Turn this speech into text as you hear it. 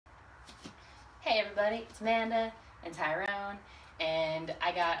Hey everybody, it's Amanda and Tyrone, and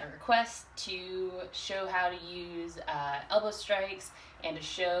I got a request to show how to use elbow strikes and to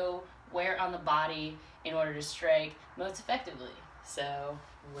show where on the body in order to strike most effectively. So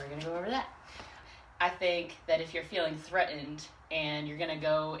we're going to go over that. I think that if you're feeling threatened and you're going to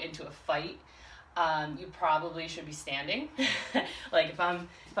go into a fight, you probably should be standing. Like if I'm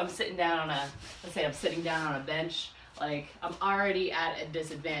sitting down on let's say I'm sitting down on a bench, like I'm already at a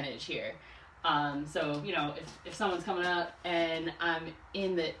disadvantage here. So, you know, if someone's coming up and I'm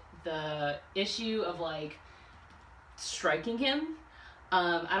in the issue of like striking him,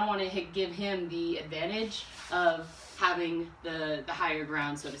 I don't want to give him the advantage of having the higher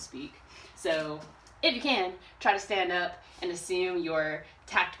ground, so to speak. So if you can, try to stand up and assume your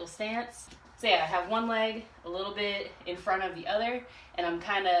tactical stance. So yeah, I have one leg a little bit in front of the other, and I'm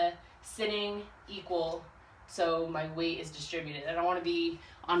kind of sitting equal so my weight is distributed. I don't want to be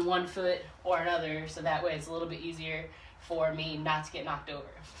on one foot or another, so that way it's a little bit easier for me not to get knocked over.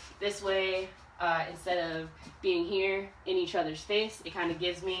 This way, instead of being here in each other's face, it kind of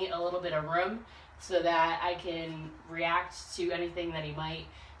gives me a little bit of room so that I can react to anything that he might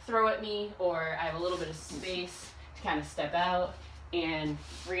throw at me, or I have a little bit of space to kind of step out and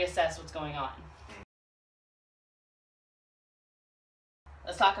reassess what's going on.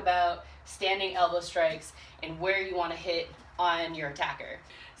 Let's talk about standing elbow strikes and where you want to hit on your attacker.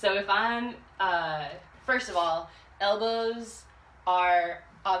 So if I'm, first of all, elbows are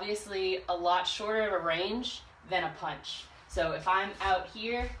obviously a lot shorter of a range than a punch. So if I'm out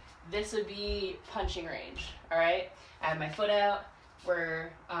here, this would be punching range, all right? I have my foot out.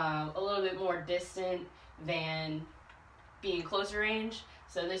 We're a little bit more distant than being closer range.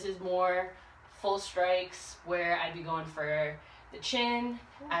 So this is more full strikes where I'd be going for the chin,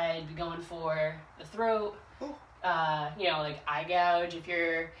 I'd be going for the throat, you know, like eye gouge if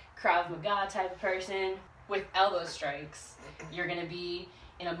you're Krav Maga type of person. With elbow strikes, you're gonna be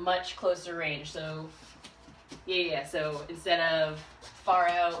in a much closer range. So so instead of far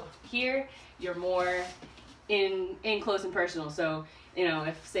out here, you're more in close and personal. So, you know,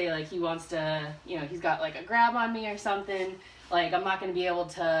 if say like he wants to, you know, he's got like a grab on me or something, like I'm not gonna be able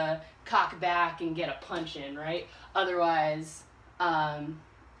to cock back and get a punch in, right? Otherwise,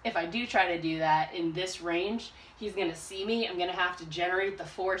 if I do try to do that in this range, he's gonna see me. I'm gonna have to generate the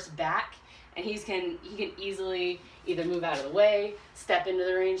force back, and he can easily either move out of the way, step into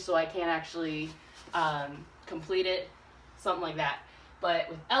the range so I can't actually complete it, something like that. But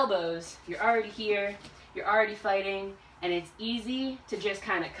with elbows, you're already here, you're already fighting, and it's easy to just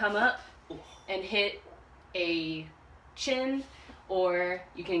kind of come up and hit a chin, or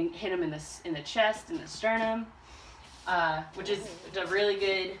you can hit him in the chest, in the sternum. Which is a really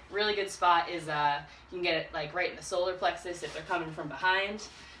good spot is you can get it like right in the solar plexus if they're coming from behind.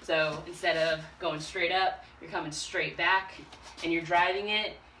 So instead of going straight up, you're coming straight back and you're driving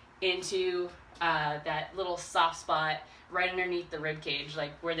it into that little soft spot right underneath the rib cage,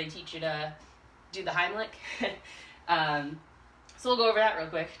 like where they teach you to do the Heimlich. So we'll go over that real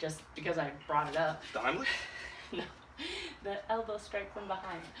quick just because I brought it up. The Heimlich? No, the elbow strike from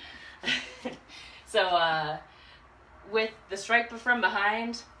behind. So with the strike from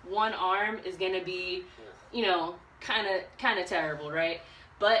behind, one arm is going to be, you know, kind of terrible, right?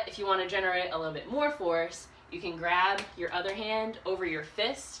 But if you want to generate a little bit more force, you can grab your other hand over your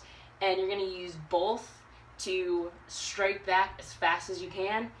fist, and you're going to use both to strike back as fast as you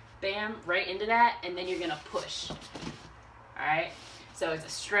can. Bam, right into that, and then you're going to push. All right? So it's a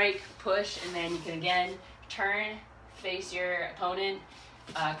strike, push, and then you can again turn, face your opponent,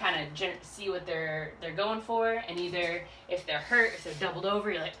 kind of see what they're going for, and either if they're hurt, if they're doubled over,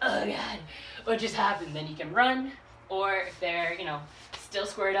 you're like, oh god, what just happened? Then you can run, or if they're, you know, still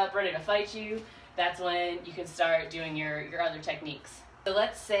squared up, ready to fight you, that's when you can start doing your other techniques. So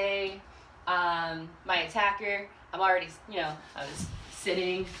let's say my attacker, I'm already, you know, I was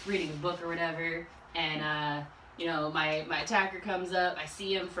sitting, reading a book or whatever, and you know, my attacker comes up, I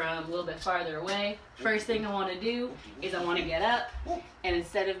see him from a little bit farther away. First thing I want to do is I want to get up, and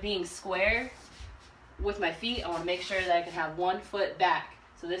instead of being square with my feet, I want to make sure that I can have one foot back.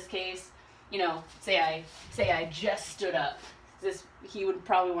 So this case, you know, say I just stood up. He would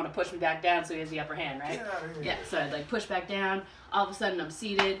probably want to push me back down so he has the upper hand, right? Yeah, so I'd like push back down. All of a sudden I'm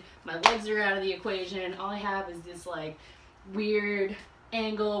seated, my legs are out of the equation, all I have is this like weird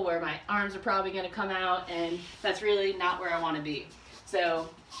angle where my arms are probably going to come out, and that's really not where I want to be. So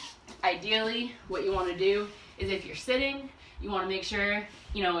ideally what you want to do is if you're sitting, you want to make sure,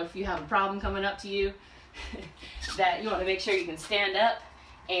 you know, if you have a problem coming up to you, that you want to make sure you can stand up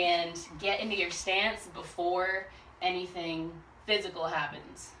and get into your stance before anything physical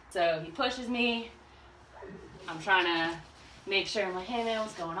happens. So he pushes me. I'm trying to make sure I'm like, hey man,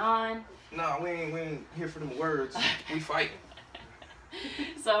 what's going on? No, we ain't here for them words. We fighting.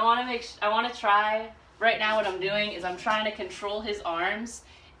 So I want to try. Right now, what I'm doing is I'm trying to control his arms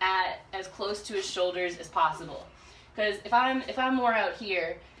at as close to his shoulders as possible. Because if I'm more out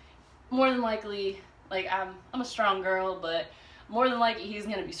here, more than likely, like I'm a strong girl, but more than likely he's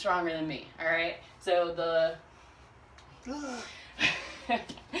gonna be stronger than me. All right. So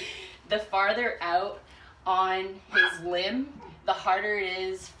the farther out on his limb, the harder it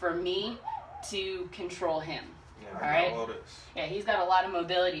is for me to control him. Yeah, all right. All this. Yeah, he's got a lot of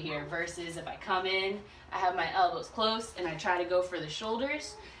mobility here. Versus if I come in, I have my elbows close, and I try to go for the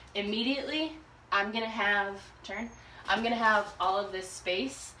shoulders. Immediately, I'm gonna have all of this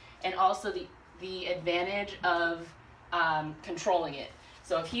space, and also the advantage of controlling it.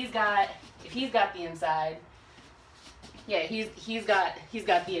 So if he's got the inside, yeah, he's got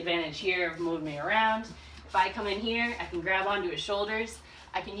the advantage here of moving me around. If I come in here, I can grab onto his shoulders.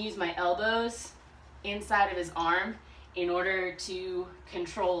 I can use my elbows inside of his arm in order to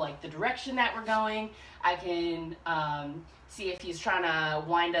control like the direction that we're going. I can see if he's trying to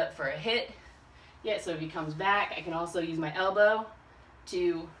wind up for a hit. Yeah, so if he comes back, I can also use my elbow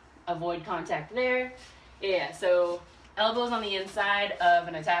to avoid contact there. Yeah, so elbows on the inside of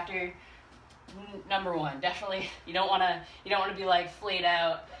an attacker, number one. Definitely, you don't want to be like flayed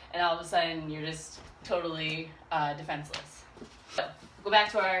out and all of a sudden you're just totally defenseless. So go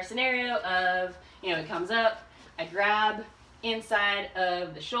back to our scenario of, it comes up, I grab inside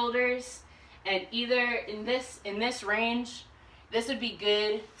of the shoulders, and either in this range, this would be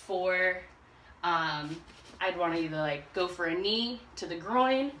good for, I'd want to either like go for a knee to the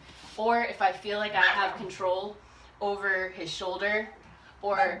groin, or if I feel like I have control over his shoulder,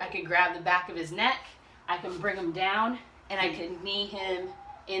 or I could grab the back of his neck, I can bring him down, and I can knee him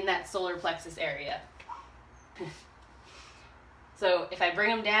in that solar plexus area. So if I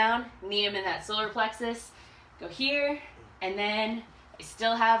bring him down, knee him in that solar plexus, go here, and then I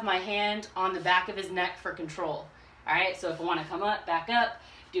still have my hand on the back of his neck for control. All right, so if I want to come up, back up,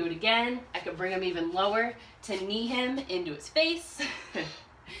 do it again, I could bring him even lower to knee him into his face.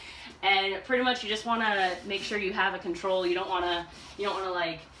 And pretty much you just want to make sure you have a control. You don't want to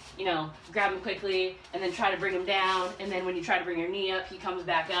like, grab him quickly and then try to bring him down, and then when you try to bring your knee up, he comes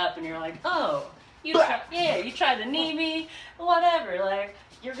back up and you're like, oh, you tried to knee me, whatever, like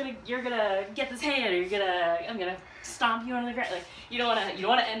you're gonna get this hand, or I'm gonna stomp you on the ground. Like you don't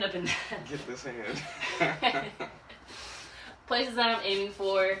wanna end up in that. Get this hand. Places that I'm aiming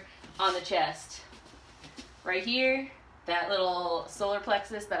for on the chest. Right here, that little solar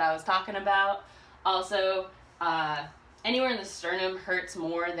plexus that I was talking about. Also, anywhere in the sternum hurts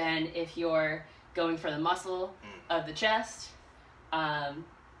more than if you're going for the muscle of the chest.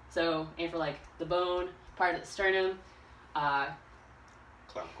 So aim for like the bone part of the sternum,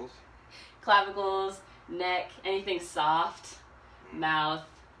 clavicles, neck, anything soft, mouth,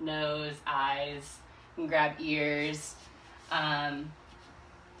 nose, eyes. You can grab ears.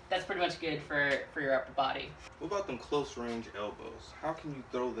 That's pretty much good for your upper body. What about them close range elbows? How can you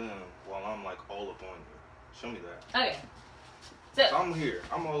throw them while I'm like all up on you? Show me that. Okay. So I'm here.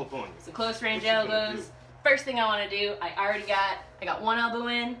 I'm all up on you. So close range elbows. First thing I want to do, I got one elbow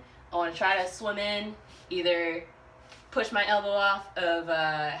in. I want to try to swim in, either push my elbow off of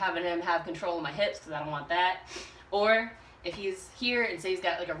having him have control of my hips, because I don't want that, or if he's here and say he's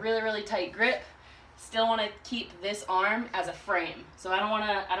got like a really, really tight grip, still want to keep this arm as a frame. So I don't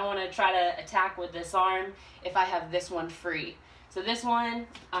want to try to attack with this arm if I have this one free. So this one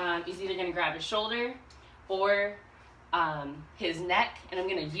is either going to grab his shoulder or his neck, and I'm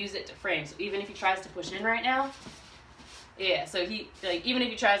going to use it to frame. So even if he tries to push in right now, yeah, so even if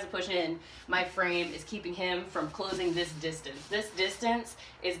he tries to push in, my frame is keeping him from closing this distance. This distance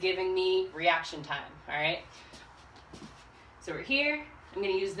is giving me reaction time, all right? So we're here. I'm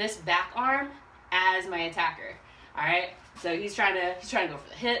going to use this back arm as my attacker, all right? So he's trying to go for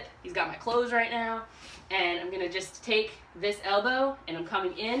the hip. He's got my clothes right now, and I'm going to just take this elbow, and I'm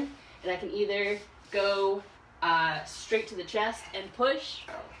coming in, and I can either go straight to the chest and push,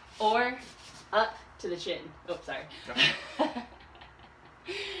 or up to the chin. Oh, sorry.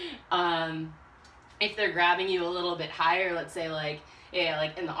 If they're grabbing you a little bit higher, let's say like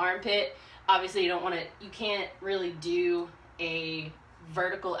in the armpit, obviously you can't really do a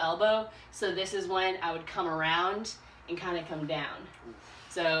vertical elbow. So this is when I would come around and kind of come down.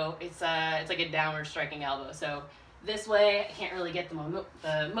 So it's like a downward striking elbow. So this way, I can't really get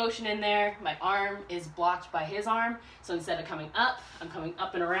the motion in there. My arm is blocked by his arm. So instead of coming up, I'm coming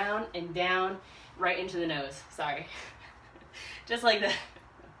up and around and down right into the nose. Sorry. Just like that.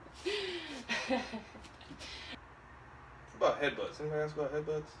 What about headbutts? Anybody ask about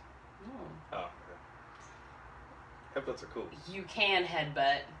headbutts? No. Oh, okay. Headbutts are cool. You can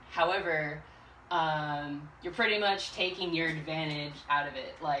headbutt. However, you're pretty much taking your advantage out of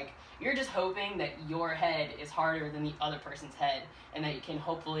it. Like, you're just hoping that your head is harder than the other person's head, and that you can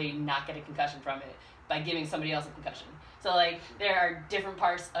hopefully not get a concussion from it by giving somebody else a concussion. So, like, there are different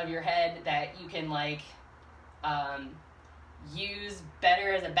parts of your head that you can, like, use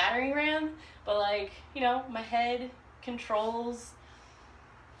better as a battering ram, but, like, you know, my head controls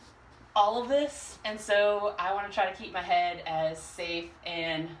all of this, and so I want to try to keep my head as safe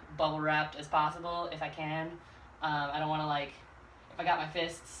and bubble wrapped as possible if I can. I don't want to, like, if I got my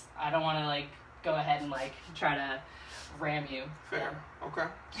fists, I don't want to, like, go ahead and, like, try to ram you. Fair. Okay.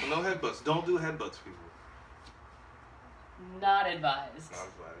 So no headbutts. Don't do headbutts, people. Not advised. Not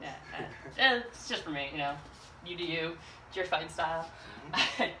advised. Yeah, it's just for me, you know. You do you. It's your fighting style.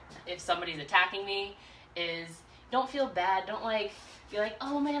 Mm-hmm. If somebody's attacking me, don't feel bad. Don't, like, be like,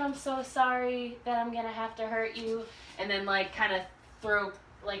 oh man, I'm so sorry that I'm gonna have to hurt you, and then, like, kind of throw,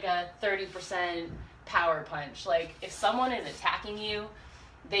 like, a 30% power punch. Like, if someone is attacking you,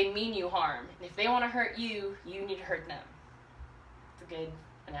 they mean you harm. And if they want to hurt you, you need to hurt them. It's a good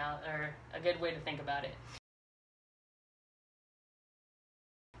a good way to think about it.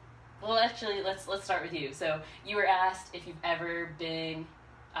 Well, actually, let's start with you. So you were asked if you've ever been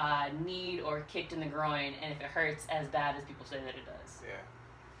kneed or kicked in the groin, and if it hurts as bad as people say that it does. Yeah,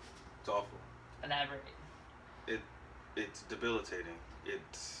 it's awful. Elaborate. It's debilitating.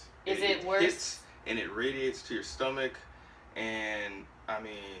 It worse? Hits and it radiates to your stomach, and I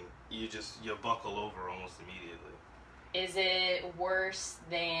mean, you buckle over almost immediately. Is it worse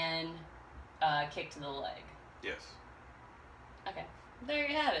than kick to the leg? Yes. Okay. There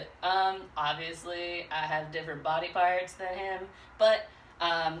you have it. Obviously, I have different body parts than him, but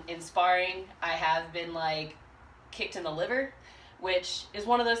in sparring, I have been, like, kicked in the liver, which is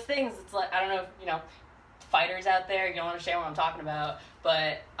one of those things. It's like, I don't know if, you know, fighters out there, you don't understand what I'm talking about,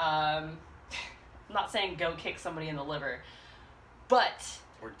 but I'm not saying go kick somebody in the liver, but...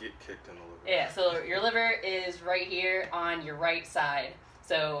 Or get kicked in the liver. Yeah, so your liver is right here on your right side.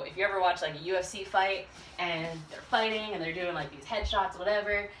 So if you ever watch, like, a UFC fight and they're fighting and they're doing, like, these headshots,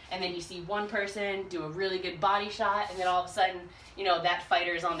 whatever, and then you see one person do a really good body shot, and then all of a sudden, you know, that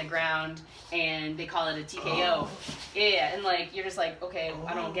fighter's on the ground and they call it a TKO. Oh. Yeah, and, like, you're just like, okay,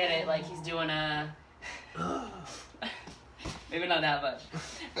 I don't get it. Like, he's doing a... Maybe not that much.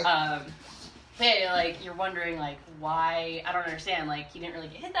 Yeah, like, you're wondering, like, why... I don't understand. Like, he didn't really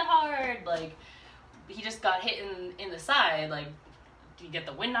get hit that hard. Like, he just got hit in the side. Like, do you get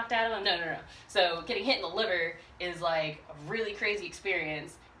the wind knocked out of him? No. So getting hit in the liver is, like, a really crazy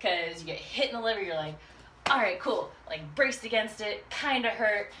experience, because you get hit in the liver, you're like, all right, cool. Like, braced against it, kind of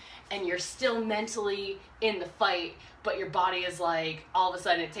hurt, and you're still mentally in the fight, but your body is, like, all of a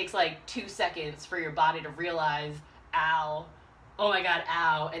sudden, it takes, like, 2 seconds for your body to realize, ow, oh my god,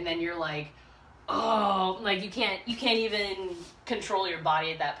 ow, and then you're like, oh, like, you can't even control your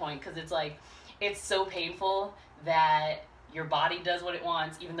body at that point, because it's, like, it's so painful that your body does what it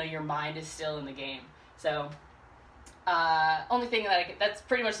wants, even though your mind is still in the game. So, only thing that's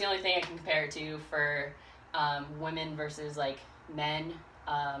pretty much the only thing I can compare it to for women versus, like, men.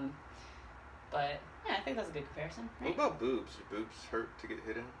 But yeah, I think that's a good comparison. Right? What about boobs? Do boobs hurt to get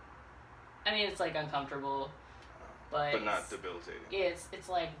hit in? I mean, it's, like, uncomfortable, but not debilitating. Yeah, it's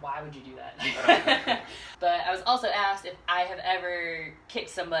like, why would you do that? But I was also asked if I have ever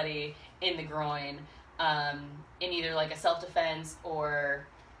kicked somebody in the groin. In either, like, a self-defense or,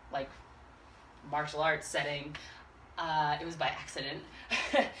 like, martial arts setting. It was by accident.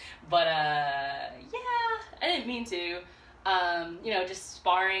 But, yeah, I didn't mean to. You know, just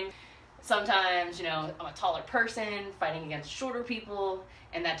sparring. Sometimes, you know, I'm a taller person fighting against shorter people,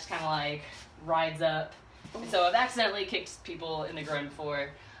 and that just kind of, like, rides up. And so I've accidentally kicked people in the groin before.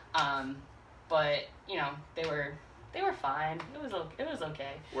 But, you know, they were fine. It was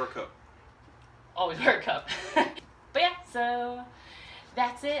okay. Work up. Always wear a cup. But yeah, so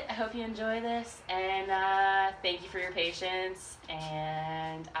that's it. I hope you enjoy this, and thank you for your patience,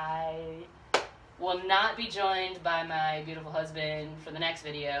 and I will not be joined by my beautiful husband for the next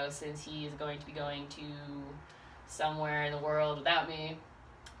video, since he is going to be going to somewhere in the world without me,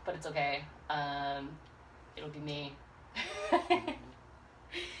 but it's okay. It'll be me. But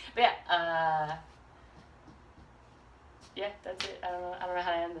yeah, yeah, that's it. I don't know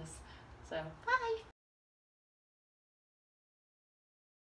how to end this. So, bye!